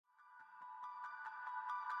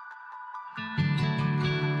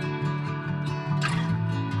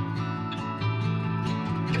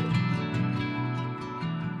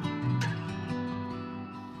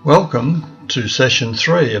Welcome to Session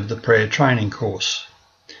 3 of the Prayer Training course.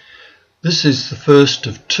 This is the first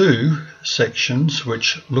of two sections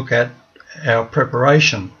which look at our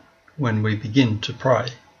preparation when we begin to pray.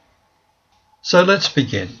 So let's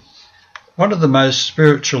begin. One of the most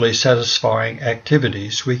spiritually satisfying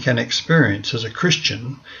activities we can experience as a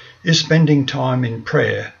Christian is spending time in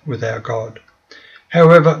prayer with our God.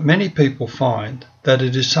 However, many people find that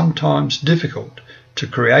it is sometimes difficult to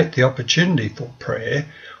create the opportunity for prayer,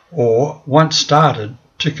 or once started,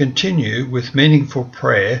 to continue with meaningful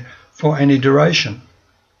prayer for any duration.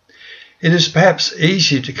 It is perhaps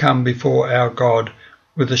easy to come before our God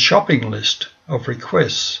with a shopping list of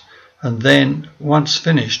requests and then, once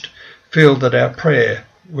finished, feel that our prayer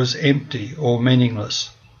was empty or meaningless.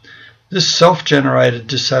 This self-generated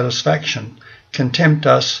dissatisfaction can tempt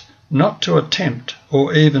us not to attempt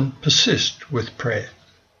or even persist with prayer.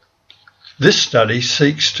 This study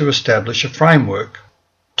seeks to establish a framework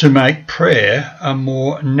to make prayer a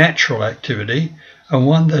more natural activity and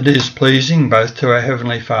one that is pleasing both to our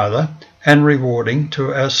Heavenly Father and rewarding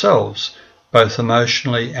to ourselves, both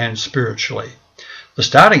emotionally and spiritually. The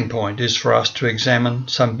starting point is for us to examine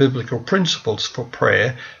some biblical principles for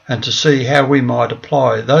prayer and to see how we might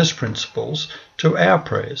apply those principles to our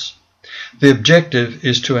prayers. The objective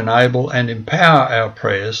is to enable and empower our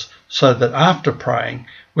prayers so that after praying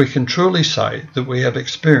we can truly say that we have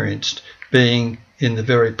experienced being in the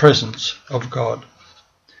very presence of God.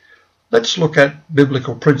 Let's look at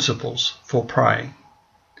biblical principles for praying.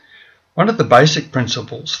 One of the basic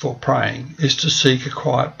principles for praying is to seek a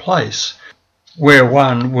quiet place where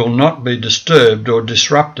one will not be disturbed or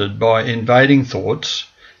disrupted by invading thoughts,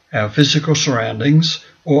 our physical surroundings,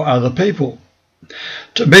 or other people.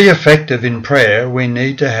 To be effective in prayer, we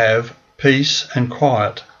need to have peace and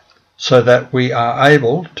quiet so that we are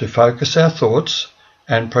able to focus our thoughts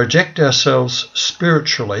and project ourselves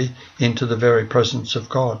spiritually into the very presence of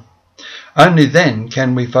God. Only then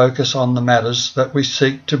can we focus on the matters that we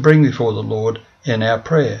seek to bring before the Lord in our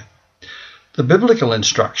prayer. The biblical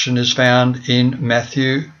instruction is found in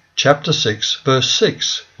Matthew chapter 6, verse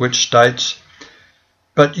 6, which states,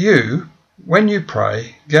 "But you, when you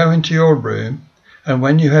pray, go into your room, and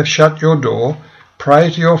when you have shut your door, pray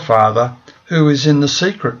to your Father who is in the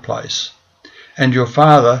secret place, and your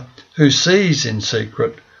Father who sees in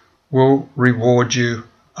secret will reward you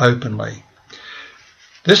openly."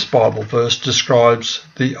 This Bible verse describes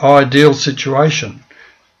the ideal situation,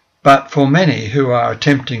 but for many who are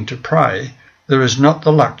attempting to pray, there is not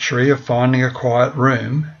the luxury of finding a quiet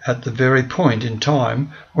room at the very point in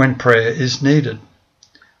time when prayer is needed.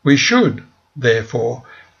 We should, therefore,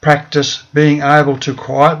 practice being able to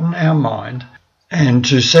quieten our mind and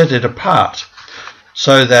to set it apart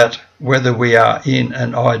so that whether we are in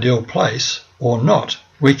an ideal place or not,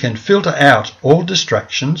 we can filter out all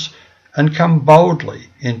distractions and come boldly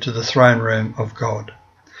into the throne room of God.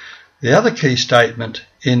 The other key statement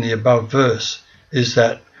in the above verse is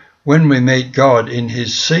that when we meet God in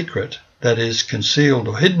his secret, that is, concealed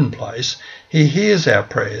or hidden place, he hears our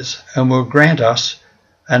prayers and will grant us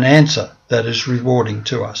an answer that is rewarding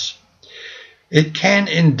to us. It can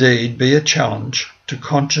indeed be a challenge to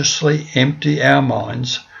consciously empty our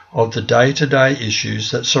minds of the day-to-day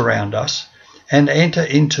issues that surround us and enter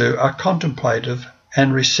into a contemplative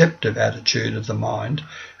and receptive attitude of the mind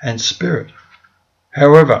and spirit.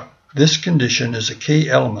 However, this condition is a key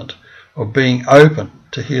element of being open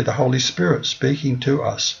to hear the Holy Spirit speaking to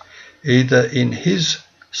us, either in his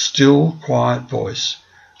still, quiet voice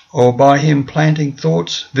or by him planting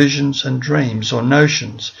thoughts, visions and dreams or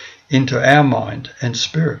notions into our mind and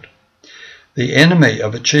spirit. The enemy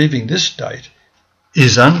of achieving this state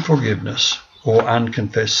is unforgiveness or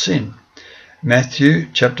unconfessed sin. Matthew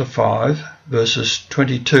chapter 5 verses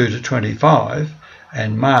 22 to 25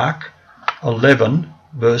 and Mark 11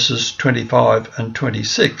 verses 25 and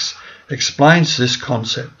 26 explains this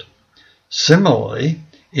concept. Similarly,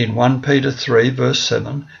 in 1 Peter 3 verse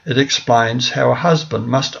 7, it explains how a husband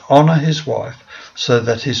must honour his wife so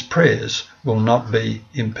that his prayers will not be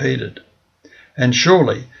impeded. And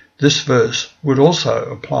surely this verse would also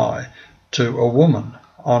apply to a woman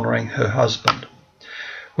honouring her husband.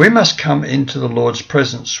 We must come into the Lord's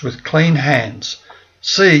presence with clean hands.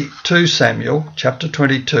 See 2 Samuel chapter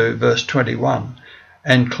 22 verse 21,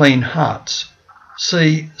 and clean hearts.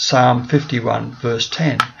 See Psalm 51 verse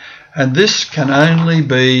 10. And this can only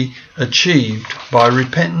be achieved by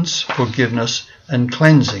repentance, forgiveness and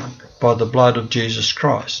cleansing by the blood of Jesus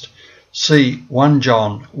Christ. See 1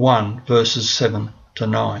 John 1 verses 7 to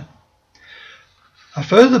 9. A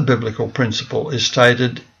further biblical principle is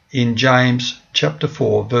stated in James chapter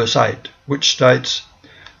 4 verse 8, which states,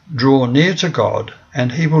 "Draw near to God,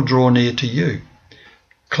 and he will draw near to you.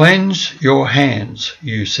 Cleanse your hands,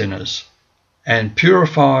 you sinners, and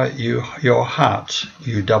purify your hearts,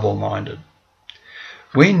 you double-minded.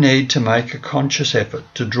 We need to make a conscious effort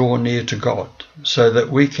to draw near to God so that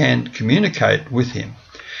we can communicate with him.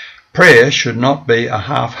 Prayer should not be a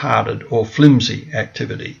half-hearted or flimsy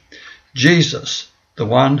activity. Jesus, the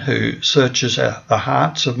one who searches the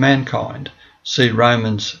hearts of mankind, see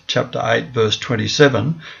Romans chapter 8 verse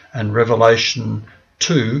 27 and Revelation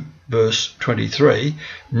 2 verse 23,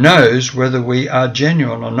 knows whether we are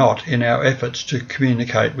genuine or not in our efforts to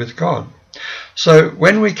communicate with God. So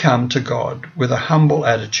when we come to God with a humble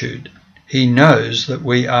attitude, he knows that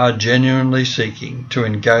we are genuinely seeking to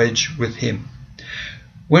engage with him.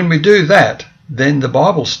 When we do that, then the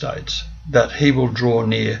Bible states that he will draw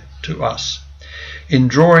near to us. In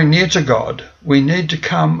drawing near to God, we need to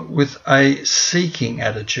come with a seeking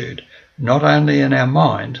attitude, not only in our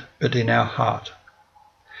mind, but in our heart.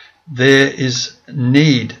 There is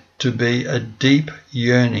need to be a deep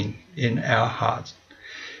yearning in our heart,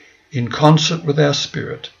 in concert with our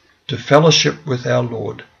spirit, to fellowship with our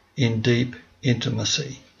Lord in deep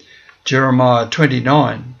intimacy. Jeremiah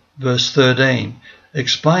 29 verse 13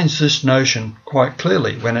 explains this notion quite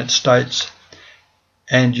clearly when it states,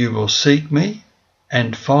 "And you will seek me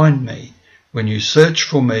and find me when you search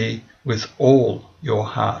for me with all your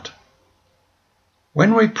heart."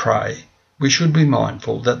 When we pray, we should be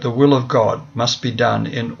mindful that the will of God must be done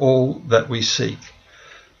in all that we seek.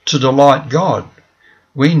 To delight God,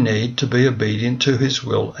 we need to be obedient to his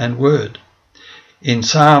will and word. In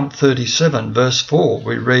Psalm 37 verse 4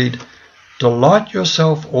 we read, "Delight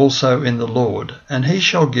yourself also in the Lord, and he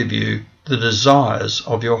shall give you the desires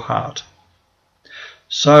of your heart."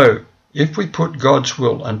 So, if we put God's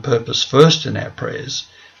will and purpose first in our prayers,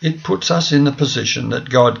 it puts us in the position that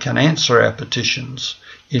God can answer our petitions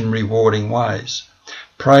in rewarding ways.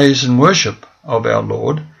 Praise and worship of our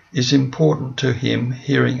Lord is important to him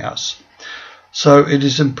hearing us. So it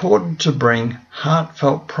is important to bring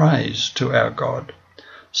heartfelt praise to our God.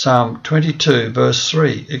 Psalm 22 verse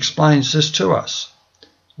 3 explains this to us,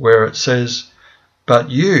 where it says, "But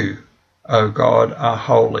you, O God, are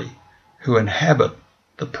holy, who inhabit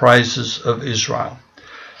the praises of Israel."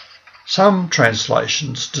 Some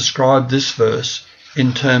translations describe this verse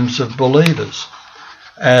in terms of believers,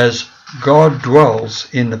 as God dwells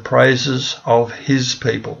in the praises of his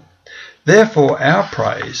people. Therefore, our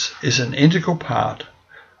praise is an integral part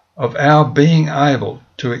of our being able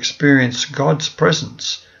to experience God's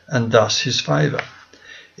presence and thus his favour.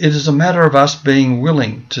 It is a matter of us being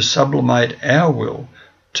willing to sublimate our will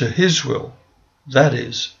to his will, that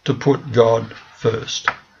is, to put God first.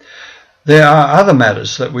 There are other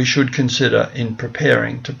matters that we should consider in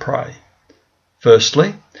preparing to pray.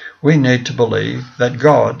 Firstly, we need to believe that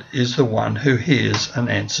God is the one who hears and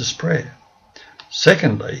answers prayer.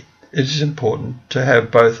 Secondly, it is important to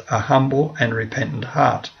have both a humble and repentant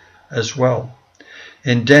heart as well.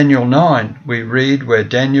 In Daniel 9, we read where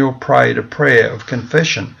Daniel prayed a prayer of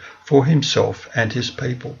confession for himself and his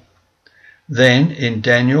people. Then in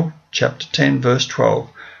Daniel chapter 10 verse 12,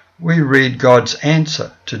 we read God's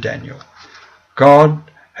answer to Daniel. God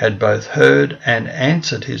had both heard and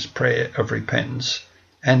answered his prayer of repentance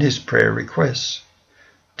and his prayer requests.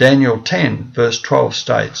 Daniel 10 verse 12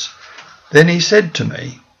 states, "Then he said to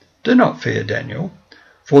me, 'Do not fear, Daniel,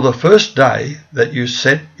 for the first day that you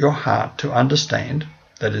set your heart to understand,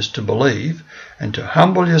 that is to believe, and to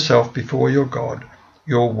humble yourself before your God,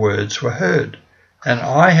 your words were heard, and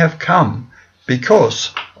I have come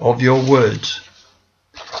because of your words.'"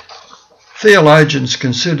 Theologians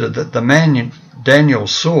consider that the man Daniel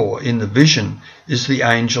saw in the vision is the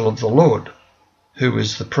angel of the Lord, who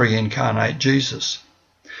is the pre-incarnate Jesus.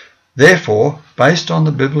 Therefore, based on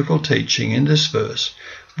the biblical teaching in this verse,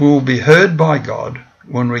 we will be heard by God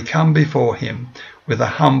when we come before him with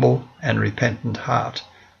a humble and repentant heart,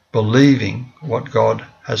 believing what God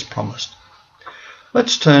has promised.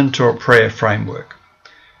 Let's turn to a prayer framework.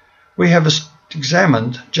 We have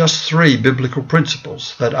examined just 3 biblical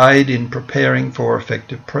principles that aid in preparing for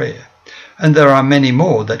effective prayer, and there are many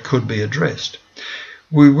more that could be addressed.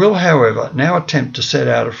 We will, however, now attempt to set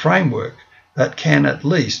out a framework that can at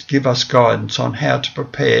least give us guidance on how to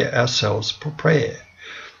prepare ourselves for prayer.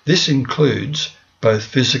 This includes both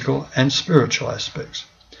physical and spiritual aspects.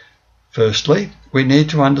 Firstly, we need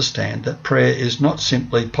to understand that prayer is not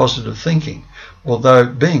simply positive thinking, although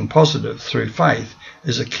being positive through faith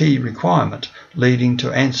is a key requirement leading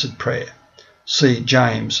to answered prayer. See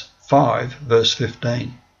James 5 verse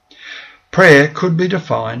 15. Prayer could be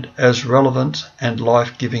defined as relevant and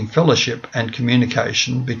life-giving fellowship and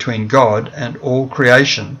communication between God and all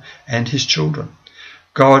creation and his children.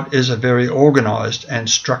 God is a very organised and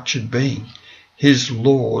structured being. His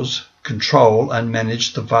laws control and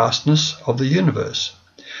manage the vastness of the universe.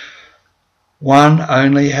 One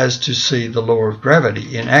only has to see the law of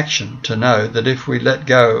gravity in action to know that if we let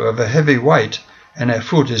go of a heavy weight and our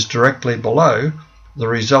foot is directly below, the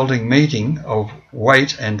resulting meeting of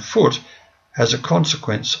weight and foot has a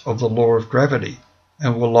consequence of the law of gravity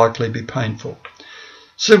and will likely be painful.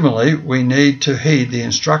 Similarly, we need to heed the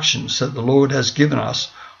instructions that the Lord has given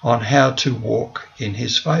us on how to walk in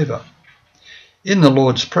his favour. In the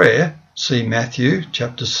Lord's Prayer, see Matthew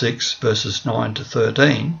chapter 6 verses 9 to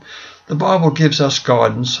 13, the Bible gives us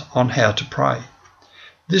guidance on how to pray.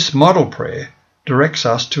 This model prayer directs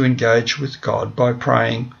us to engage with God by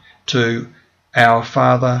praying to Our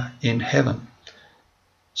Father in heaven.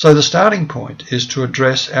 So the starting point is to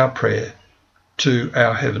address our prayer to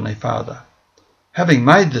our Heavenly Father. Having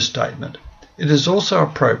made this statement, it is also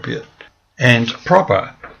appropriate and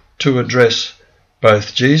proper to address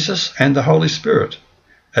both Jesus and the Holy Spirit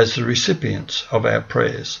as the recipients of our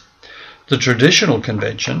prayers. The traditional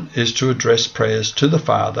convention is to address prayers to the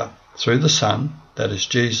Father through the Son, that is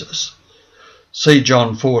Jesus. See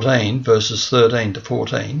John 14 verses 13 to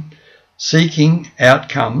 14, seeking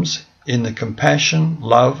outcomes in the compassion,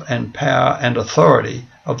 love and power and authority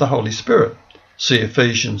of the Holy Spirit. See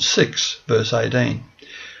Ephesians 6 verse 18.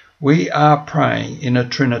 We are praying in a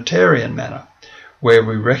Trinitarian manner where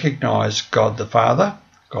we recognise God the Father,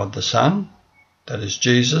 God the Son, that is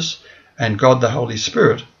Jesus, and God the Holy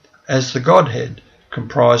Spirit as the Godhead,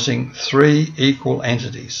 comprising three equal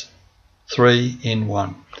entities, three in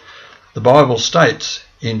one. The Bible states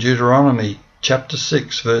in Deuteronomy chapter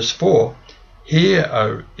 6 verse 4, Hear,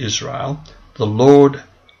 O Israel, the Lord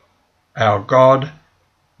our God,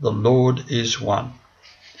 the Lord is one.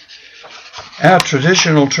 Our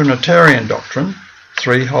traditional Trinitarian doctrine,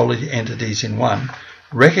 three holy entities in one,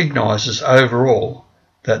 recognises overall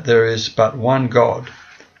that there is but one God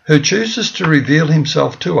who chooses to reveal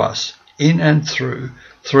himself to us in and through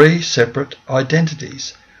three separate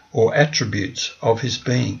identities or attributes of his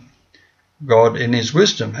being. God in his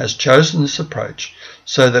wisdom has chosen this approach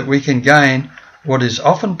so that we can gain what is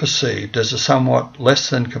often perceived as a somewhat less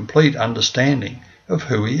than complete understanding of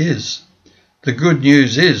who he is. The good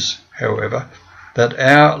news is, however, that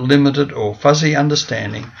our limited or fuzzy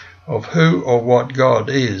understanding of who or what God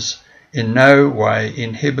is in no way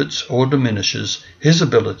inhibits or diminishes his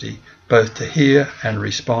ability both to hear and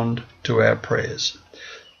respond to our prayers.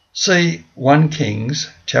 See 1 Kings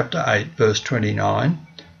chapter 8 verse 29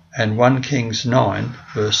 and 1 Kings 9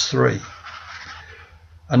 verse 3.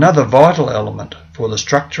 Another vital element for the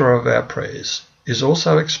structure of our prayers is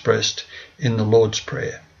also expressed in the Lord's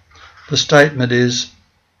Prayer. The statement is,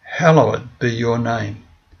 Hallowed be your name.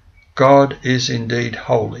 God is indeed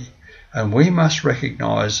holy, and we must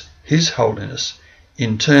recognise his holiness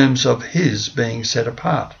in terms of his being set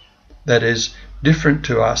apart, that is, different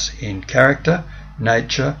to us in character,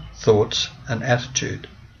 nature, thoughts and attitude,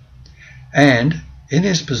 and in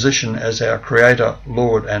his position as our Creator,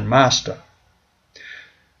 Lord and Master.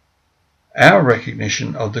 Our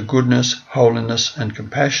recognition of the goodness, holiness and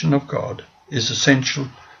compassion of God is essential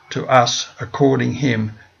to us according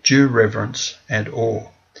him due reverence and awe.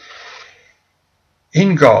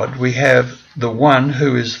 In God we have the one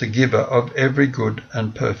who is the giver of every good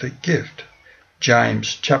and perfect gift.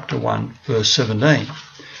 James chapter 1 verse 17,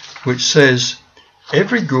 which says,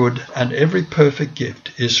 Every good and every perfect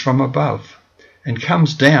gift is from above, and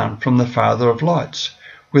comes down from the Father of lights,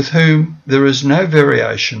 with whom there is no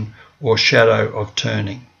variation or shadow of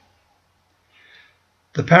turning.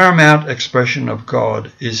 The paramount expression of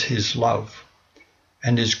God is his love,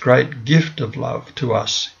 and his great gift of love to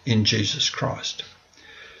us in Jesus Christ.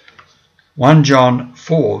 1 John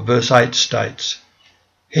 4 verse 8 states,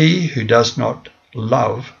 He who does not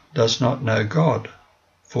love does not know God,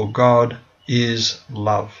 for God is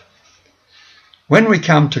love. When we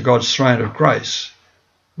come to God's throne of grace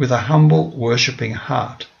with a humble worshipping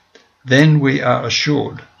heart, then we are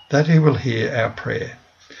assured that he will hear our prayer.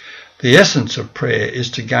 The essence of prayer is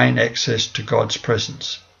to gain access to God's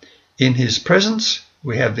presence. In his presence,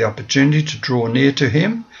 we have the opportunity to draw near to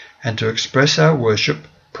him and to express our worship,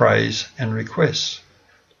 praise and requests.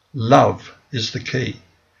 Love is the key.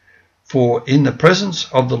 For in the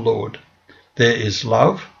presence of the Lord there is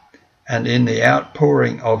love, and in the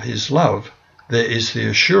outpouring of his love there is the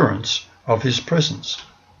assurance of his presence.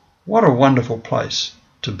 What a wonderful place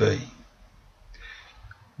to be.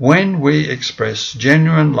 When we express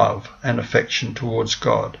genuine love and affection towards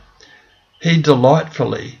God, he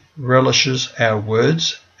delightfully relishes our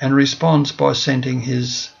words and responds by sending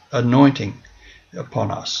his anointing upon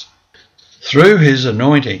us. Through his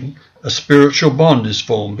anointing, a spiritual bond is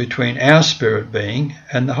formed between our spirit being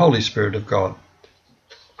and the Holy Spirit of God.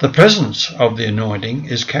 The presence of the anointing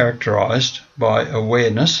is characterized by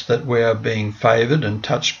awareness that we are being favored and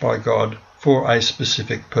touched by God for a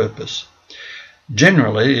specific purpose.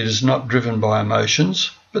 Generally, it is not driven by emotions,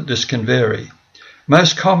 but this can vary.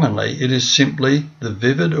 Most commonly, it is simply the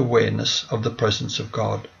vivid awareness of the presence of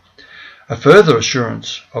God. A further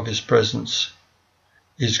assurance of his presence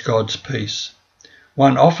is God's peace.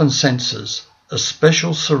 One often senses a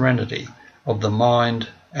special serenity of the mind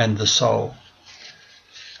and the soul.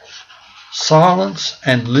 Silence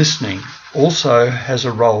and listening also has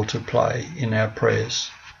a role to play in our prayers.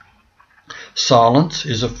 Silence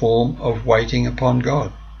is a form of waiting upon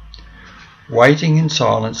God. Waiting in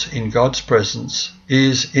silence in God's presence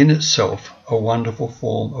is in itself a wonderful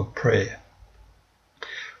form of prayer.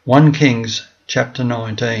 1 Kings chapter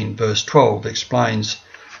 19 verse 12 explains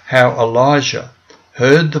how Elijah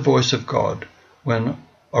heard the voice of God when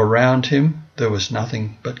around him there was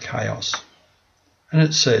nothing but chaos. And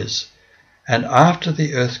it says, "And after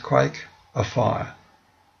the earthquake, a fire,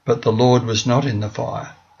 but the Lord was not in the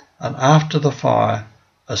fire. And after the fire,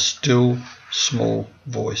 a still small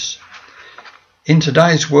voice." In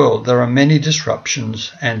today's world, there are many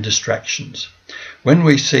disruptions and distractions. When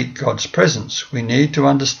we seek God's presence, we need to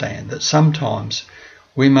understand that sometimes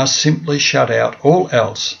we must simply shut out all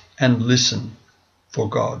else and listen for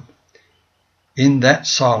God. In that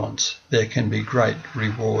silence, there can be great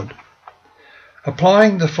reward.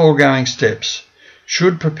 Applying the foregoing steps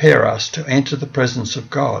should prepare us to enter the presence of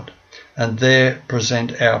God and there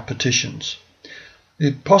present our petitions. The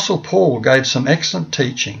Apostle Paul gave some excellent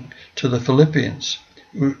teaching to the Philippians,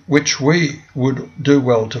 which we would do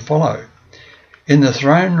well to follow. In the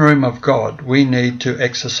throne room of God, we need to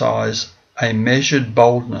exercise a measured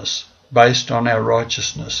boldness based on our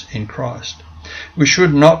righteousness in Christ. We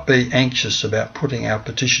should not be anxious about putting our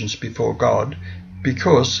petitions before God,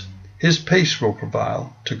 because his peace will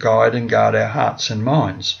prevail to guide and guard our hearts and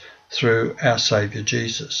minds through our Saviour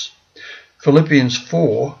Jesus. Philippians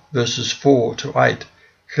 4 verses 4 to 8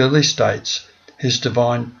 clearly states his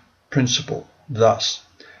divine principle thus: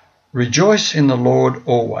 "Rejoice in the Lord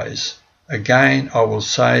always. Again I will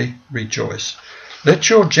say, rejoice. Let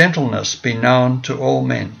your gentleness be known to all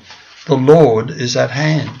men. The Lord is at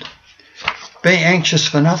hand. Be anxious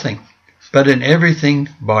for nothing, but in everything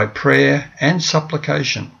by prayer and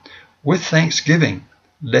supplication, with thanksgiving,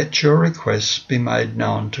 let your requests be made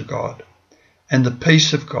known to God. And the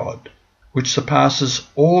peace of God, which surpasses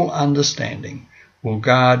all understanding, will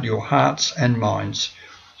guard your hearts and minds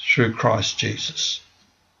through Christ Jesus."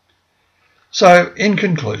 So, in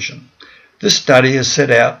conclusion, this study is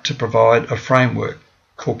set out to provide a framework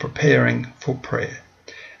called Preparing for Prayer.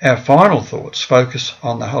 Our final thoughts focus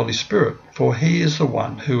on the Holy Spirit, for he is the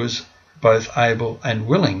one who is both able and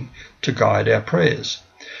willing to guide our prayers.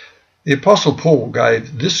 The Apostle Paul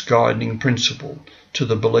gave this guiding principle to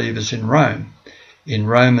the believers in Rome in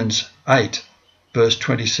Romans 8, verse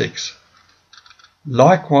 26.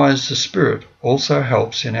 "Likewise the Spirit also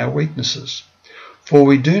helps in our weaknesses. For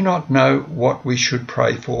we do not know what we should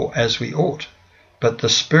pray for as we ought, but the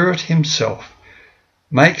Spirit himself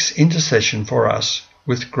makes intercession for us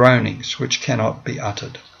with groanings which cannot be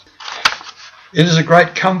uttered." It is a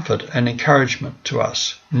great comfort and encouragement to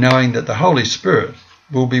us, knowing that the Holy Spirit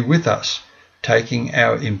will be with us, taking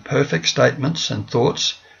our imperfect statements and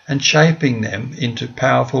thoughts and shaping them into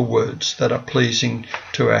powerful words that are pleasing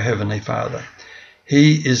to our Heavenly Father.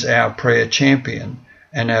 He is our prayer champion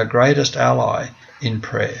and our greatest ally in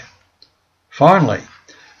prayer. Finally,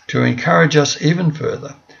 to encourage us even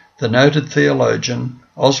further, the noted theologian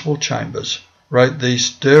Oswald Chambers wrote these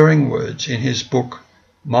stirring words in his book,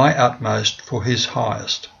 My Utmost for His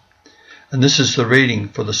Highest. And this is the reading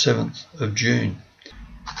for the 7th of June.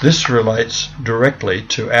 This relates directly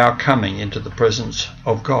to our coming into the presence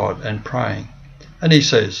of God and praying. And he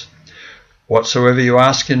says, "Whatsoever you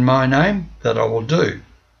ask in my name, that I will do,"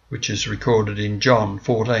 which is recorded in John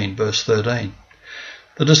 14, verse 13.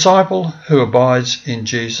 The disciple who abides in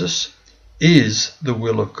Jesus is the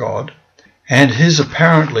will of God, and his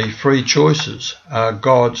apparently free choices are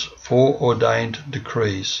God's foreordained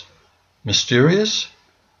decrees. Mysterious?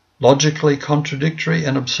 Logically contradictory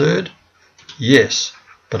and absurd? Yes,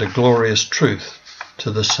 but a glorious truth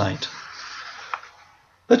to the saint.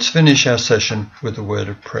 Let's finish our session with a word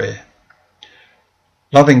of prayer.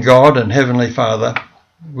 Loving God and Heavenly Father,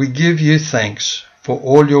 we give you thanks for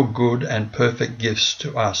all your good and perfect gifts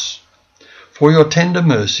to us, for your tender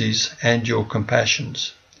mercies and your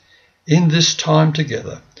compassions. In this time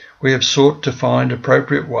together, we have sought to find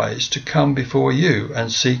appropriate ways to come before you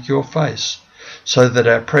and seek your face, so that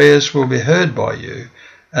our prayers will be heard by you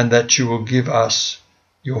and that you will give us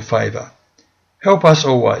your favour. Help us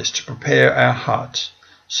always to prepare our hearts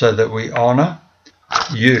so that we honour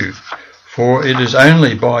you, for it is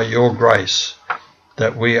only by your grace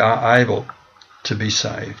that we are able to be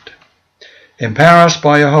saved. Empower us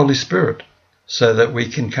by your Holy Spirit so that we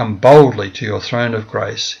can come boldly to your throne of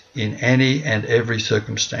grace in any and every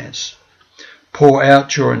circumstance. Pour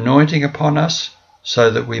out your anointing upon us so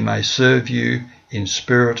that we may serve you in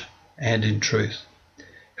spirit and in truth.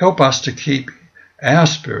 Help us to keep our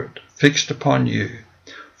spirit fixed upon you,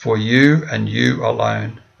 for you and you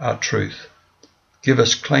alone are truth. Give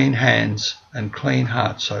us clean hands and clean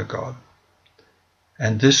hearts, O God.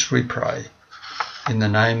 And this we pray in the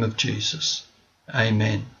name of Jesus.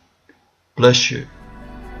 Amen. Bless you.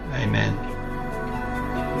 Amen.